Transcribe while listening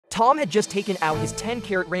Tom had just taken out his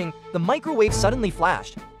 10-carat ring. The microwave suddenly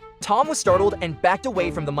flashed. Tom was startled and backed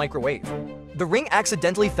away from the microwave. The ring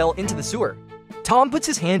accidentally fell into the sewer. Tom puts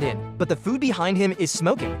his hand in, but the food behind him is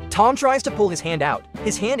smoking. Tom tries to pull his hand out.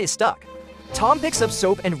 His hand is stuck. Tom picks up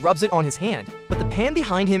soap and rubs it on his hand, but the pan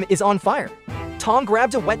behind him is on fire. Tom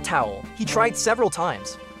grabbed a wet towel. He tried several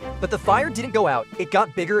times, but the fire didn't go out. It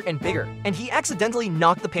got bigger and bigger, and he accidentally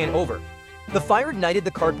knocked the pan over. The fire ignited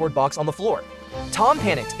the cardboard box on the floor. Tom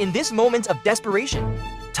panicked. In this moment of desperation,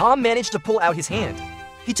 Tom managed to pull out his hand.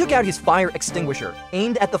 He took out his fire extinguisher,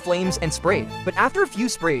 aimed at the flames and sprayed, but after a few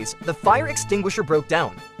sprays, the fire extinguisher broke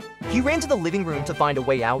down. He ran to the living room to find a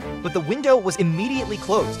way out, but the window was immediately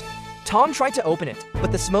closed. Tom tried to open it,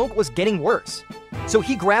 but the smoke was getting worse. So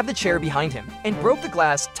he grabbed the chair behind him and broke the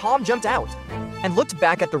glass. Tom jumped out and looked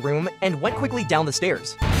back at the room and went quickly down the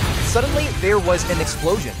stairs. Suddenly, there was an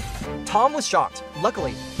explosion. Tom was shocked.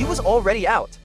 Luckily, he was already out.